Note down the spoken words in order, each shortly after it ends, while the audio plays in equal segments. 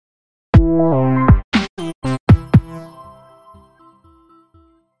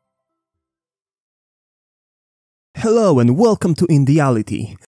Hello and welcome to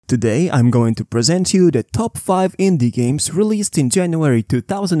Indieality. Today I'm going to present you the top 5 indie games released in January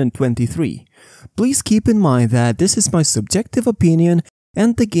 2023. Please keep in mind that this is my subjective opinion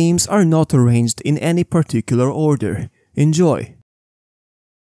and the games are not arranged in any particular order. Enjoy!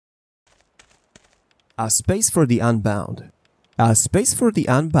 A Space for the Unbound. A Space for the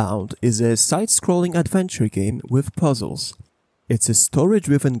Unbound is a side-scrolling adventure game with puzzles. It's a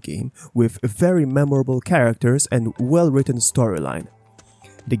story-driven game with very memorable characters and well-written storyline.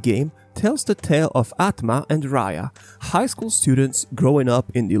 The game tells the tale of Atma and Raya, high school students growing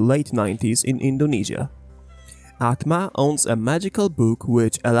up in the late 90s in Indonesia. Atma owns a magical book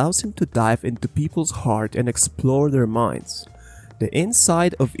which allows him to dive into people's heart and explore their minds. The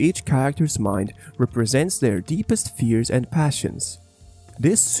inside of each character's mind represents their deepest fears and passions.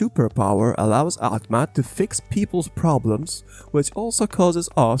 This superpower allows Atma to fix people's problems, which also causes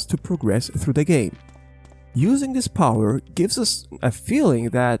us to progress through the game. Using this power gives us a feeling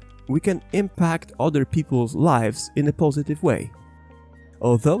that we can impact other people's lives in a positive way.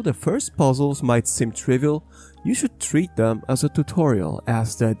 Although the first puzzles might seem trivial, you should treat them as a tutorial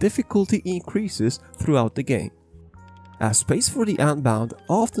as the difficulty increases throughout the game. A Space for the Unbound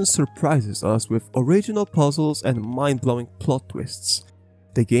often surprises us with original puzzles and mind-blowing plot twists.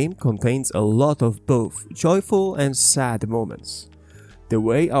 The game contains a lot of both joyful and sad moments. The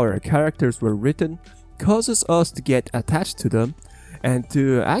way our characters were written causes us to get attached to them and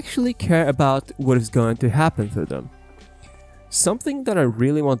to actually care about what is going to happen to them. Something that I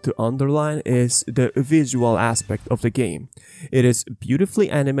really want to underline is the visual aspect of the game. It is beautifully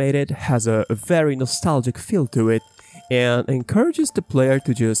animated, has a very nostalgic feel to it, and encourages the player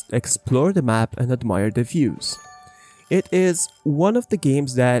to just explore the map and admire the views. It is one of the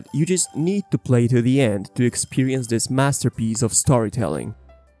games that you just need to play to the end to experience this masterpiece of storytelling.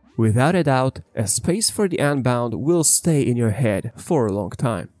 Without a doubt, A Space for the Unbound will stay in your head for a long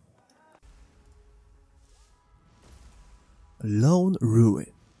time. Lone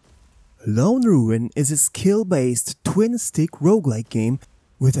Ruin. Lone Ruin is a skill-based twin-stick roguelike game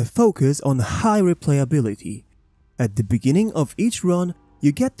with a focus on high replayability. At the beginning of each run,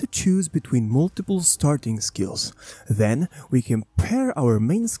 you get to choose between multiple starting skills. Then we can pair our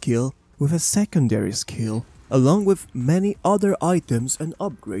main skill with a secondary skill, along with many other items and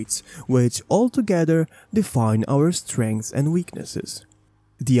upgrades, which altogether define our strengths and weaknesses.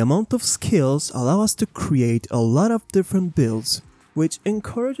 The amount of skills allow us to create a lot of different builds, which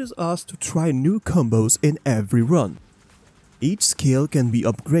encourages us to try new combos in every run. Each skill can be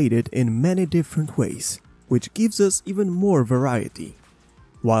upgraded in many different ways, which gives us even more variety.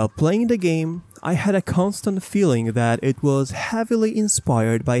 While playing the game, I had a constant feeling that it was heavily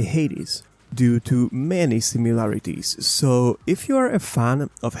inspired by Hades, due to many similarities, so if you are a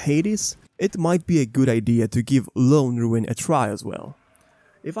fan of Hades, it might be a good idea to give Lone Ruin a try as well.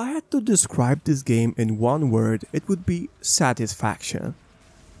 If I had to describe this game in one word, it would be satisfaction.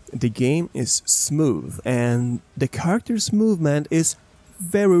 The game is smooth and the character's movement is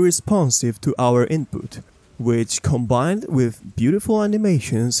very responsive to our input, which combined with beautiful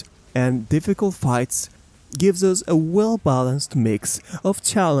animations and difficult fights gives us a well-balanced mix of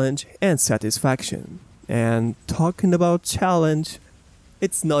challenge and satisfaction. And talking about challenge,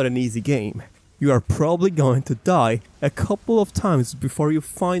 it's not an easy game. You are probably going to die a couple of times before you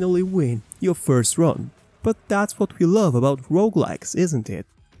finally win your first run. But that's what we love about roguelikes, isn't it?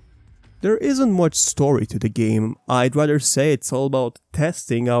 There isn't much story to the game. I'd rather say it's all about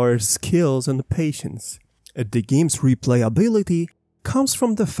testing our skills and patience. The game's replayability comes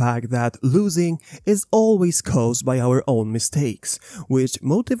from the fact that losing is always caused by our own mistakes, which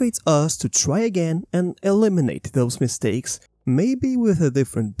motivates us to try again and eliminate those mistakes, maybe with a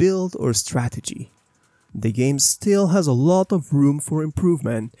different build or strategy. The game still has a lot of room for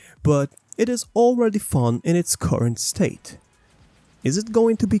improvement, but it is already fun in its current state. Is it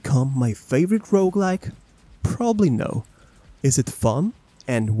going to become my favorite roguelike? Probably no. Is it fun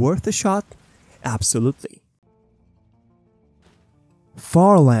and worth a shot? Absolutely.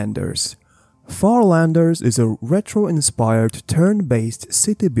 Farlanders. Farlanders is a retro-inspired turn-based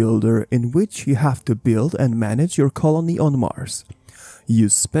city builder in which you have to build and manage your colony on Mars.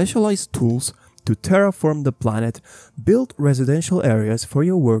 Use specialized tools to terraform the planet, build residential areas for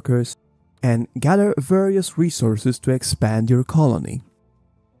your workers, and gather various resources to expand your colony.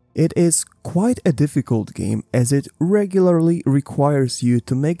 It is quite a difficult game as it regularly requires you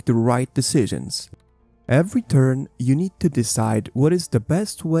to make the right decisions. Every turn, you need to decide what is the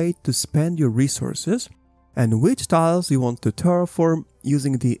best way to spend your resources and which tiles you want to terraform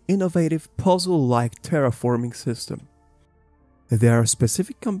using the innovative puzzle-like terraforming system. There are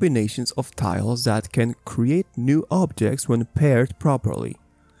specific combinations of tiles that can create new objects when paired properly.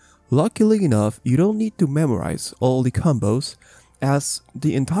 Luckily enough, you don't need to memorize all the combos, as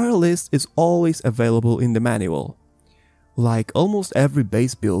the entire list is always available in the manual. Like almost every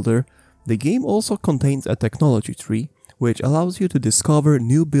base builder, the game also contains a technology tree, which allows you to discover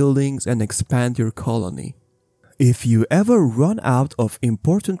new buildings and expand your colony. If you ever run out of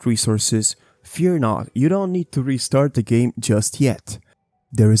important resources, fear not, you don't need to restart the game just yet.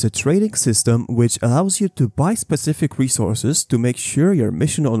 There is a trading system which allows you to buy specific resources to make sure your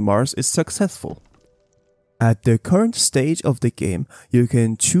mission on Mars is successful. At the current stage of the game, you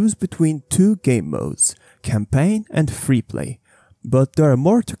can choose between two game modes, campaign and free play, but there are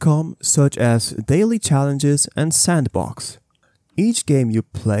more to come, such as daily challenges and sandbox. Each game you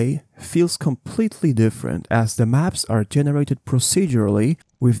play feels completely different as the maps are generated procedurally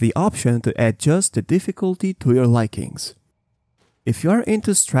with the option to adjust the difficulty to your likings. If you are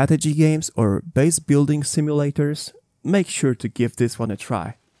into strategy games or base building simulators, make sure to give this one a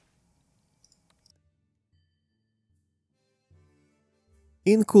try.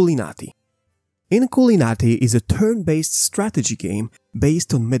 Inkulinati. Inkulinati is a turn-based strategy game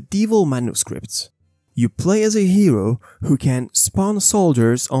based on medieval manuscripts. You play as a hero who can spawn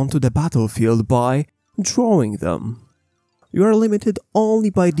soldiers onto the battlefield by drawing them. You are limited only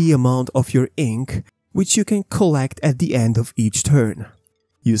by the amount of your ink, which you can collect at the end of each turn.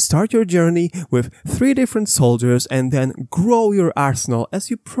 You start your journey with 3 different soldiers and then grow your arsenal as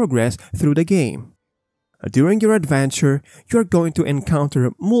you progress through the game. During your adventure, you are going to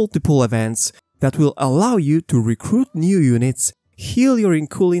encounter multiple events that will allow you to recruit new units, heal your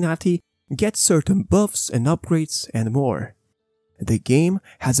Inkulinati, get certain buffs and upgrades, and more. The game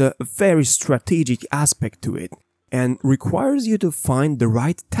has a very strategic aspect to it and requires you to find the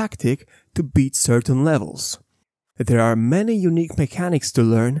right tactic to beat certain levels. There are many unique mechanics to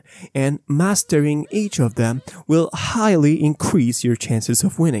learn, and mastering each of them will highly increase your chances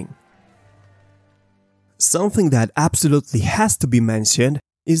of winning. Something that absolutely has to be mentioned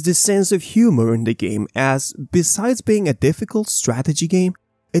is the sense of humor in the game, as besides being a difficult strategy game,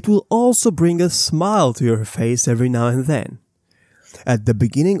 it will also bring a smile to your face every now and then. At the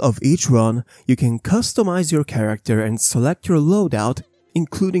beginning of each run, you can customize your character and select your loadout,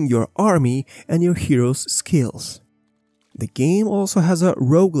 including your army and your hero's skills. The game also has a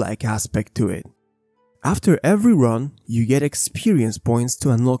roguelike aspect to it. After every run, you get experience points to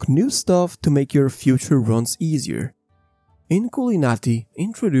unlock new stuff to make your future runs easier. Inkulinati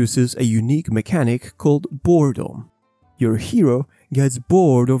introduces a unique mechanic called boredom. Your hero gets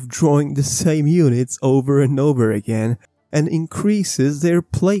bored of drawing the same units over and over again and increases their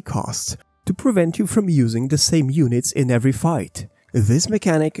play cost to prevent you from using the same units in every fight. This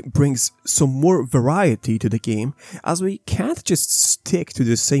mechanic brings some more variety to the game, as we can't just stick to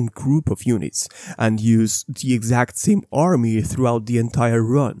the same group of units and use the exact same army throughout the entire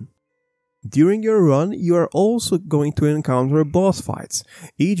run. During your run, you are also going to encounter boss fights.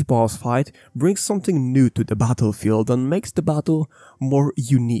 Each boss fight brings something new to the battlefield and makes the battle more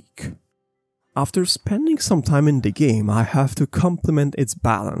unique. After spending some time in the game, I have to compliment its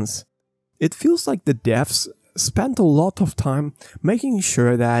balance. It feels like the devs spent a lot of time making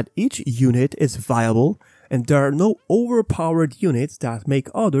sure that each unit is viable and there are no overpowered units that make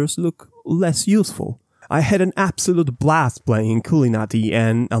others look less useful. I had an absolute blast playing Inkulinati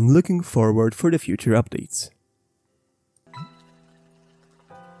and I'm looking forward for the future updates.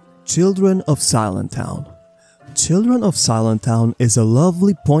 Children of Silentown. Children of Silentown is a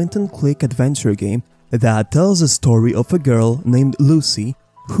lovely point-and-click adventure game that tells a story of a girl named Lucy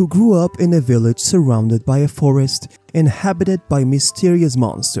who grew up in a village surrounded by a forest inhabited by mysterious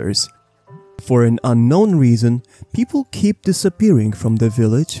monsters. For an unknown reason, people keep disappearing from the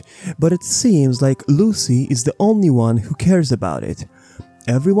village, but it seems like Lucy is the only one who cares about it.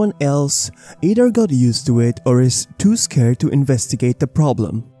 Everyone else either got used to it or is too scared to investigate the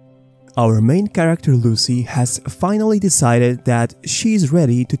problem. Our main character Lucy has finally decided that she's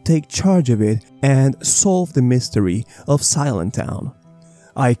ready to take charge of it and solve the mystery of Silentown.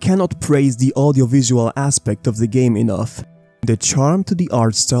 I cannot praise the audiovisual aspect of the game enough. The charm to the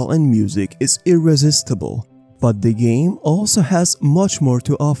art style and music is irresistible, but the game also has much more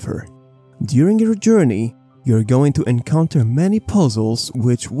to offer. During your journey, you're going to encounter many puzzles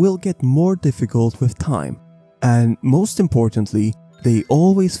which will get more difficult with time, and most importantly, they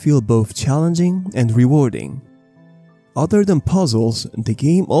always feel both challenging and rewarding. Other than puzzles, the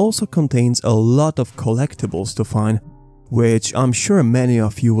game also contains a lot of collectibles to find, which I'm sure many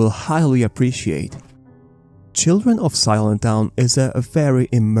of you will highly appreciate. Children of Silentown is a very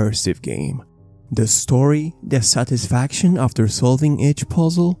immersive game. The story, the satisfaction after solving each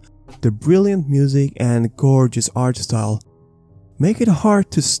puzzle, the brilliant music and gorgeous art style make it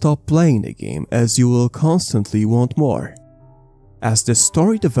hard to stop playing the game, as you will constantly want more. As the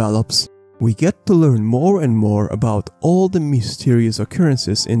story develops, we get to learn more and more about all the mysterious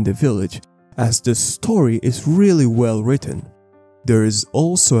occurrences in the village, as the story is really well written. There is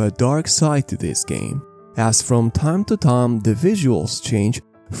also a dark side to this game, as from time to time the visuals change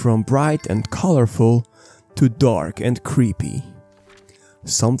from bright and colorful to dark and creepy.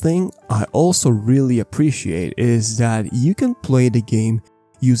 Something I also really appreciate is that you can play the game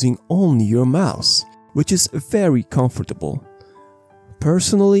using only your mouse, which is very comfortable.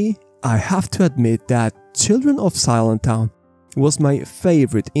 Personally, I have to admit that Children of Silentown was my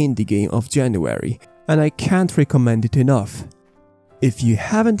favorite indie game of January, and I can't recommend it enough. If you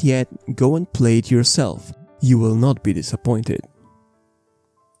haven't yet, go and play it yourself. You will not be disappointed.